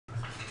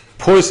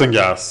Poison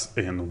gas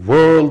in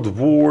World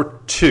War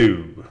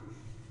II.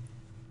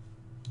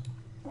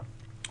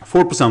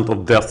 4%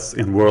 of deaths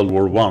in World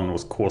War I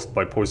was caused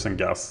by poison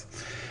gas.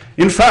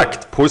 In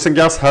fact, poison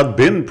gas had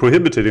been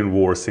prohibited in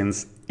war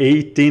since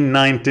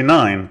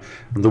 1899,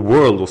 and the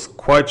world was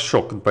quite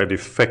shocked by the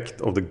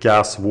effect of the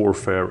gas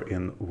warfare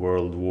in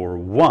World War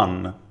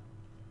I.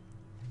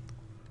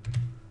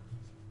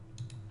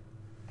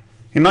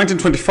 In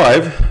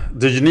 1925,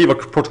 the Geneva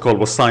Protocol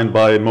was signed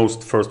by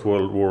most First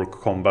World War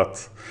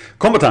combatants.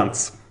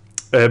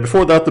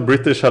 Before that, the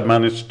British had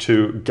managed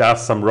to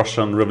gas some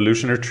Russian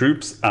revolutionary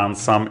troops and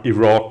some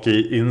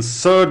Iraqi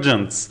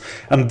insurgents.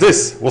 And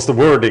this was the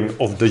wording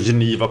of the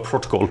Geneva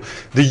Protocol.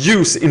 The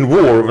use in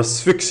war of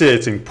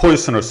asphyxiating,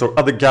 poisonous or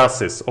other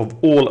gases of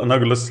all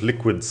analogous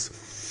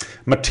liquids,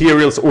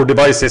 materials or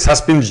devices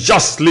has been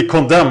justly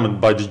condemned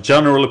by the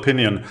general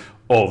opinion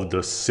of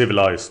the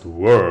civilized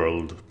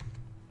world.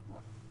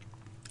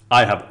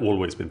 I have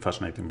always been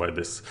fascinated by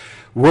this.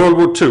 World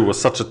War II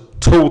was such a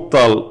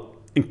total,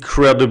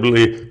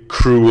 incredibly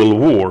cruel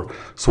war.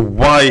 So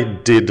why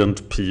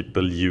didn't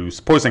people use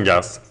poison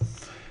gas?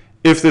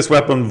 If this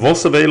weapon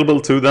was available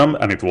to them,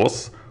 and it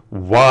was,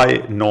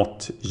 why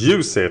not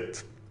use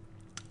it?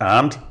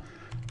 And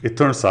it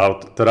turns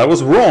out that I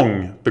was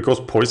wrong, because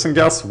poison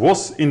gas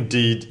was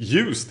indeed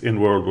used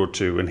in World War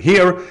II. And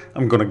here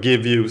I'm going to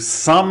give you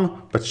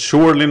some, but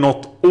surely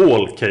not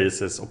all,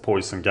 cases of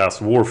poison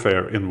gas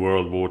warfare in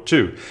World War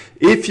II.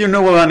 If you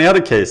know of any other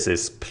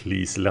cases,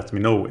 please let me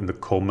know in the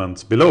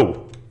comments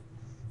below.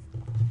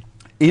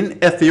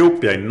 In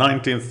Ethiopia in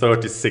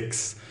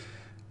 1936,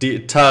 the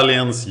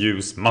Italians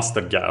used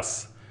mustard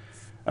gas.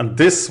 And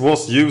this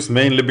was used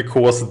mainly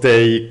because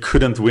they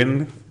couldn't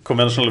win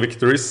conventional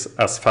victories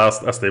as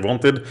fast as they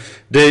wanted.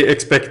 They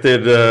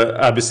expected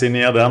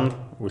Abyssinia then,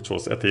 which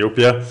was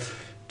Ethiopia,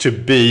 to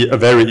be a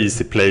very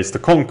easy place to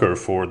conquer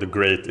for the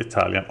great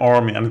Italian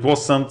army, and it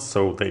wasn't,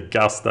 so they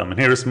gassed them. And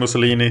here is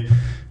Mussolini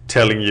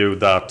telling you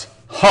that,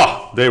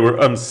 they were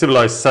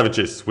uncivilized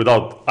savages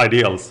without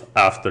ideals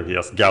after he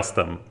has gassed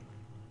them.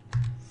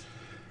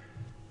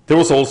 There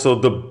was also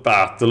the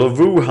Battle of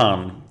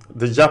Wuhan.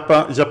 The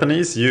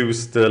Japanese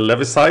used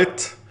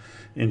Levisite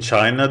in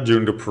China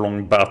during the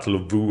prolonged Battle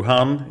of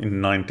Wuhan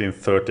in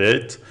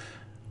 1938,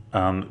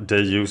 and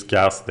they used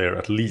gas there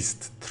at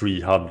least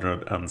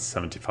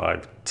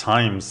 375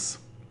 times.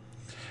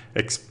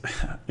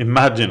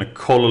 Imagine a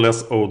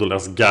colorless,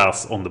 odorless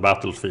gas on the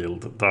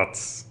battlefield.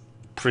 That's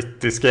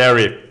pretty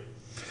scary.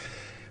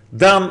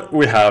 Then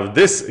we have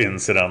this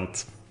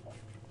incident.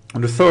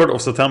 On the 3rd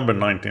of September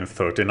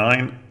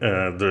 1939,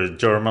 the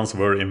Germans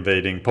were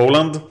invading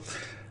Poland,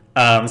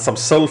 and some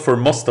sulfur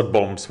mustard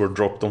bombs were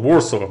dropped on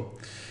Warsaw.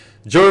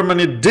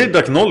 Germany did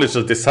acknowledge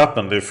that this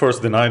happened. They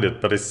first denied it,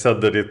 but they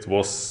said that it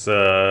was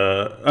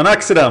an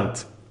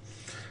accident.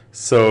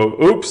 So,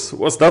 oops,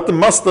 was that the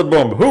mustard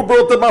bomb? Who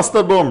brought the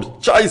mustard bomb?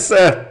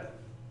 Scheisse!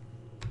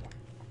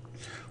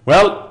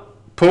 Well,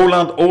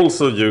 Poland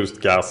also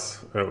used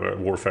gas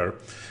warfare.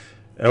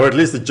 Or at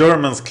least the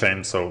Germans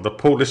claimed so. The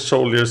Polish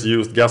soldiers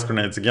used gas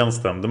grenades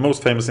against them. The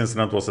most famous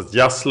incident was at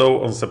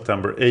Jaslo on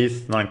September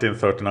 8th,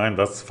 1939.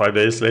 That's 5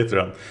 days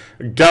later.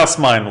 A gas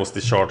mine was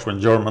discharged when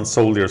German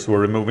soldiers were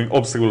removing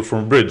obstacles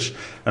from a bridge,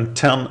 and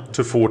 10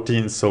 to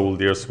 14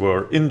 soldiers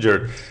were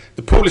injured.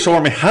 The Polish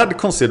army had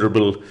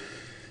considerable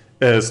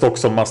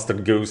stocks of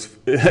mustard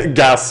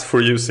gas for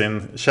use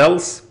in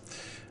shells.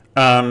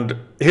 And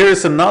here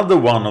is another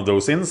one of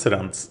those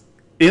incidents.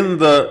 In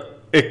the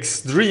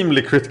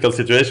extremely critical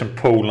situation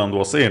Poland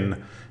was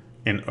in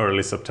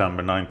early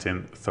September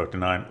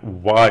 1939,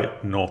 why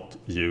not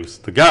use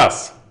the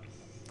gas?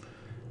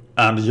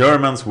 And the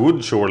Germans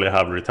would surely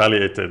have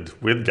retaliated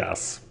with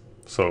gas,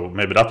 so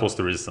maybe that was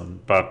the reason.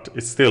 But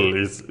it still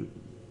is,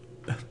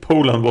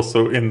 Poland was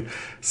so in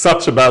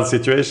such a bad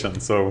situation.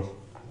 So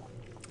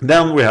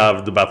then we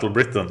have the Battle of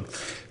Britain.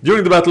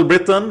 During the Battle of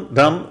Britain,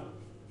 then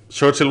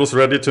Churchill was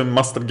ready to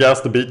mustard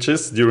gas the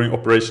beaches during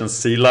Operation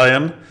Sea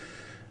Lion.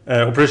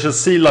 Operation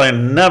Sea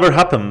Lion never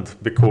happened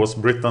because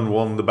Britain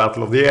won the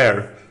Battle of the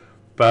Air,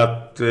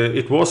 but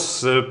it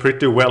was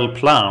pretty well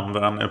planned,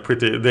 and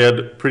they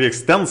had pretty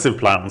extensive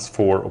plans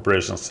for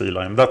Operation Sea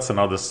Lion. That's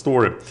another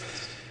story.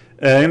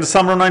 In the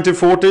summer of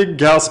 1940,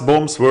 gas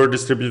bombs were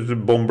distributed to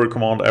Bomber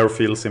Command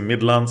airfields in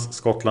Midlands,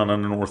 Scotland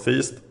and the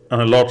Northeast,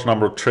 and a large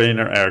number of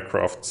trainer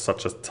aircraft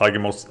such as Tiger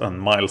Moths and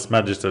Miles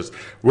Magisters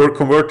were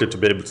converted to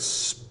be able to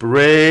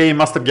spray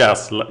mustard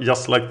gas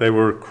just like they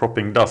were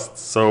cropping dust.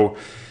 So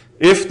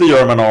if the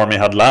German army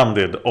had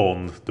landed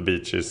on the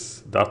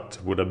beaches, that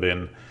would have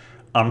been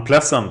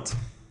unpleasant.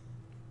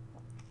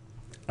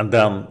 And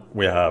then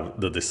we have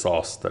the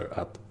disaster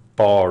at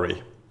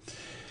Bari.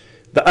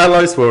 The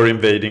Allies were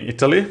invading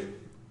Italy,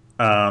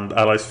 and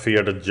Allies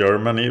feared that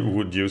Germany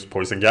would use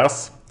poison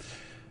gas.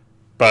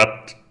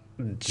 But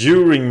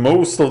during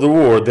most of the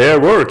war, there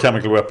were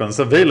chemical weapons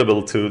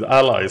available to the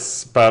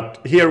Allies. But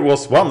here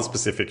was one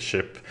specific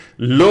ship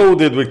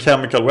loaded with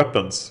chemical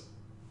weapons,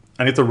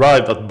 and it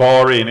arrived at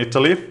Bari in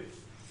Italy.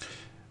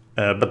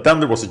 But then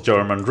there was a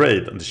German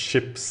raid and the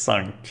ship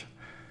sank.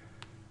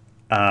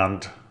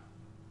 and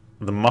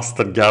the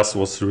mustard gas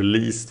was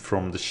released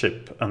from the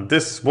ship. And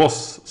this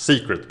was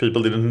secret.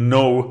 People didn't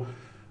know,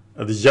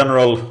 the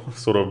general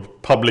sort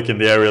of public in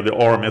the area, the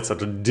army,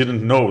 etc.,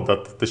 didn't know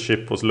that the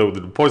ship was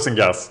loaded with poison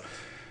gas.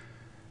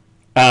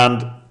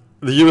 And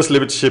the US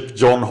Liberty ship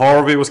John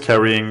Harvey was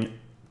carrying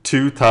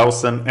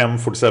 2,000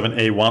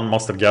 M47A1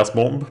 mustard gas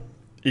bomb,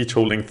 each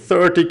holding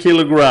 30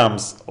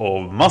 kilograms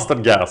of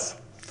mustard gas.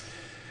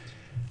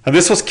 And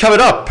this was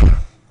covered up.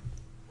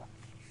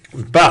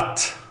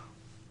 But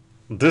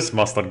this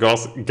mustard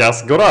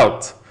gas got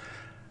out.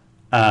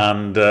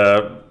 And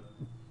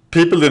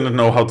people didn't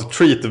know how to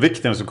treat the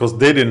victims because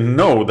they didn't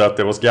know that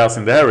there was gas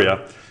in the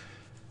area.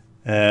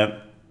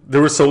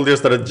 There were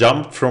soldiers that had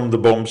jumped from the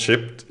bomb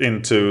ship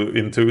into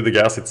the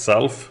gas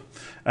itself,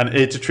 and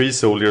 83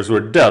 soldiers were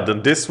dead.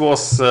 And this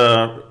was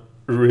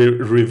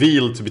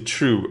revealed to be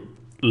true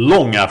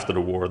long after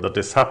the war that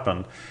this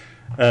happened.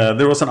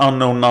 There was an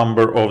unknown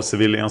number of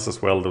civilians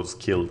as well that was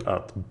killed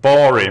at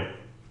Bari.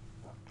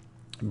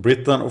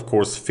 Britain, of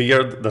course,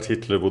 feared that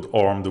Hitler would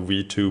arm the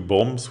V2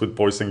 bombs with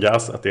poison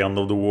gas at the end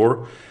of the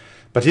war,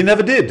 but he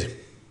never did.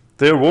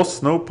 There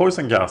was no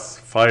poison gas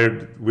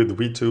fired with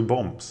V2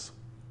 bombs.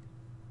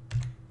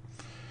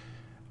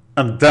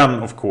 And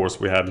then, of course,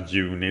 we had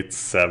Unit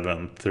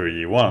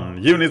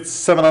 731. Unit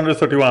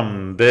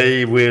 731,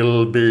 they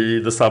will be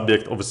the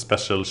subject of a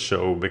special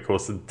show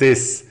because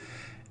this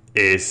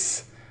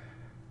is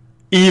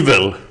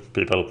evil,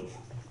 people.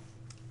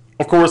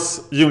 Of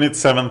course, Unit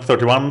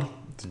 731,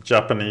 the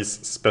Japanese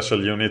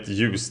special unit,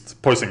 used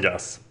poison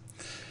gas.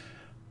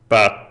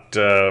 But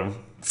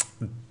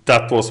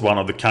that was one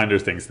of the kinder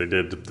things they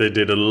did. They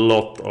did a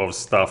lot of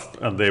stuff,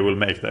 and they will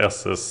make the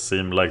SS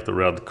seem like the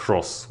Red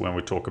Cross when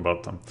we talk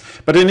about them.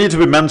 But they need to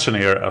be mentioned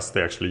here as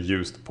they actually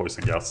used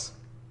poison gas.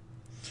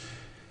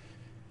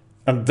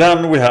 And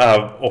then we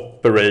have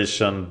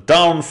Operation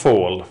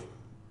Downfall.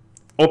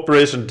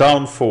 Operation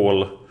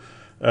Downfall,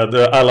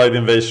 the Allied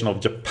invasion of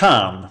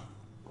Japan.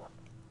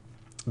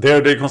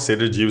 There they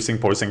considered using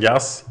poison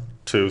gas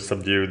to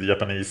subdue the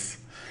Japanese.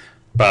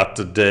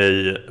 But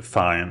they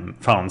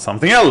found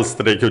something else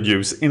that they could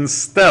use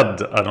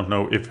instead. I don't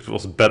know if it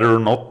was better or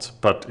not,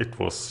 but it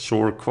was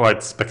sure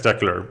quite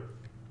spectacular.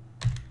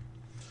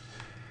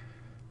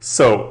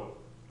 So,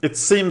 it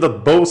seemed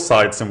that both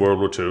sides in World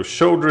War II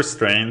showed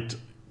restraint,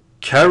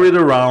 carried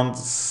around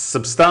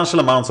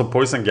substantial amounts of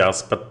poison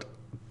gas, but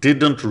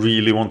didn't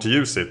really want to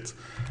use it.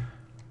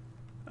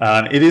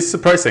 And it is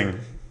surprising.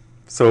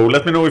 So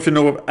let me know if you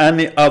know of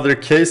any other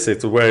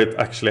cases where it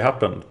actually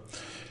happened.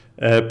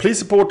 Please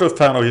support a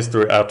Fan of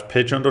History at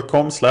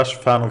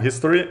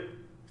patreon.com/fanofhistory.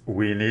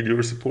 We need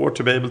your support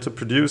to be able to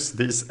produce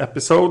these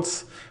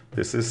episodes.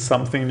 This is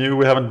something new,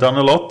 we haven't done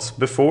a lot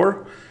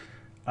before.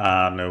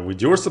 And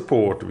with your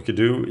support, we could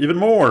do even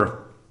more.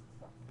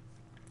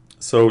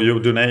 So you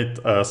donate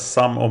a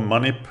sum of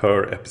money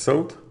per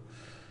episode.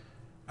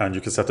 And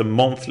you can set a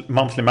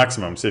monthly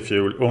maximum. So if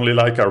you only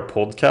like our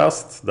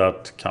podcast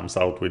that comes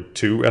out with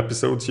 2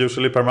 episodes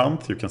usually per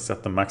month, you can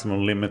set the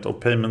maximum limit of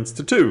payments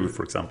to 2,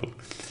 for example.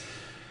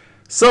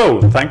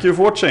 So, thank you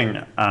for watching,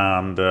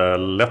 and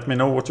let me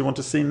know what you want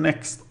to see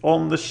next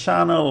on the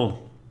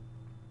channel.